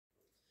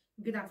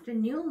Good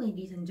afternoon,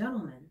 ladies and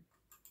gentlemen.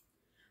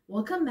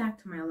 Welcome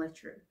back to my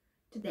lecture.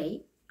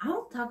 Today,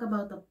 I'll talk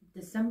about the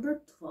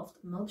December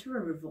 12th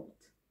military revolt.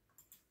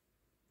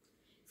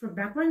 For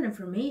background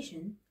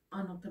information,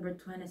 on October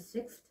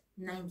 26th,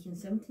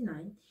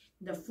 1979,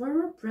 the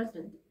former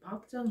President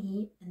Park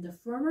Chung-hee and the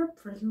former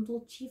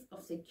Presidential Chief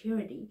of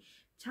Security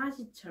Cha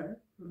Ji-chul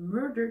were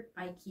murdered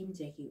by Kim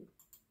Jae-gyu.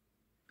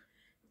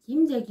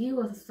 Kim Jae-gyu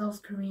was a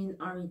South Korean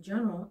Army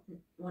general and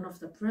one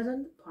of the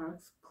President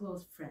Park's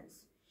close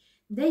friends.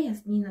 There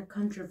has been a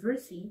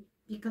controversy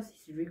because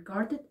he's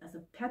regarded as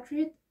a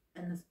patriot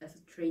and as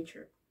a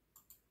traitor.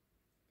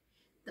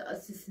 The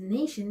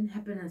assassination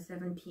happened at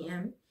 7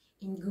 p.m.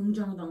 in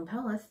Gyeongjong-dong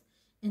Palace,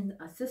 and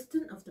the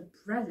assistant of the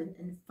president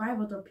and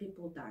 5 other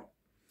people died.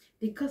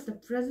 Because the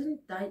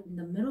president died in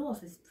the middle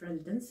of his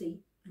presidency,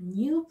 a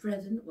new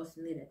president was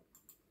needed.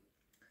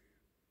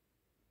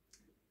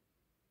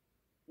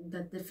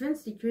 The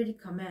Defense Security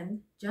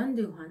Command, Jeon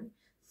Do-hwan,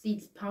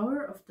 seized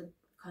power of the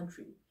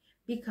country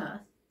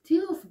because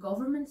 2 of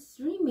government's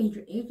 3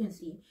 major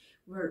agencies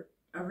were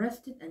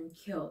arrested and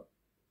killed.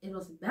 It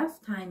was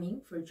best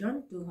timing for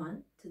Jeon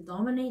Do-hwan to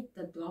dominate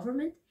the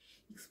government,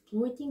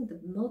 exploiting the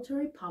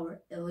military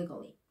power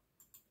illegally.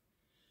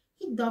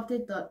 He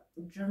adopted the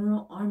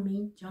General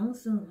Army Jang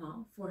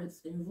Seung-hwa for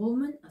his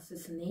involvement in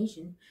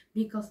assassination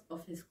because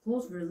of his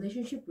close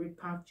relationship with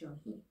Park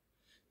Chung-hee.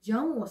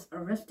 Jung was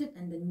arrested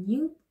and the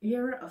new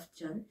era of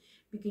Jeon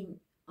began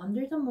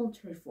under the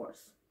military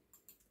force.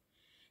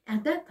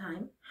 At that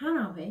time,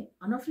 Hanahoe,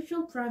 an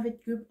official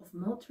private group of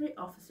military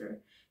officers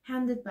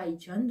headed by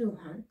Jeon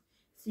Do-hwan,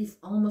 seized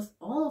almost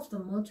all of the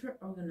military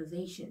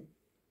organization.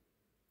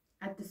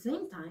 At the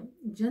same time,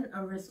 Jeon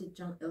arrested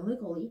Jung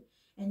illegally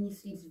and he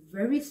seized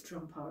very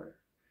strong power.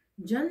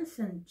 Jeon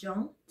sent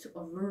Jung to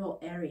a rural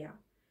area.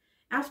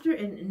 After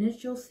an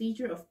initial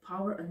seizure of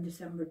power on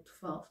December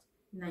 12,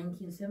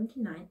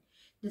 1979,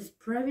 this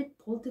private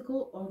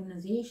political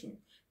organization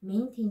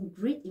maintained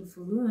great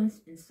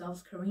influence in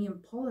South Korean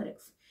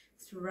politics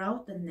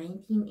throughout the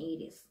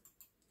 1980s.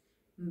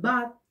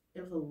 But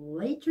it was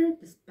later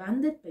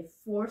disbanded by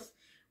force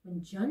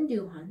when Jeon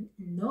Do-hwan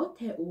and No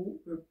Tae-woo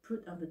were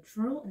put on the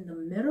throne in the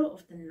middle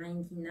of the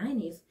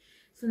 1990s,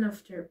 soon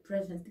after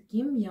President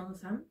Kim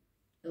Young-sam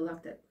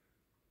elected.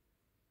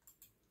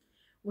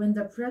 When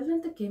the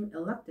president became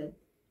elected,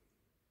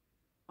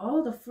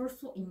 all the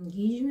forceful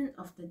engagement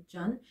of the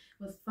Jeon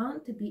was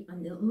found to be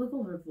an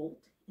illegal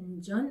revolt,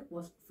 and Jeon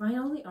was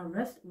finally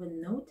arrested with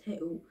No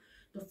Tae-woo,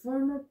 the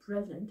former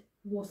president,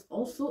 who was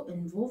also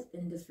involved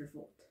in this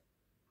revolt.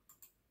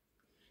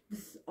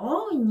 This is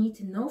all we need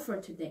to know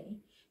for today.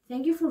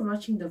 Thank you for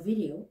watching the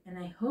video, and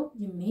I hope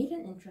you made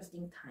an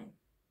interesting time.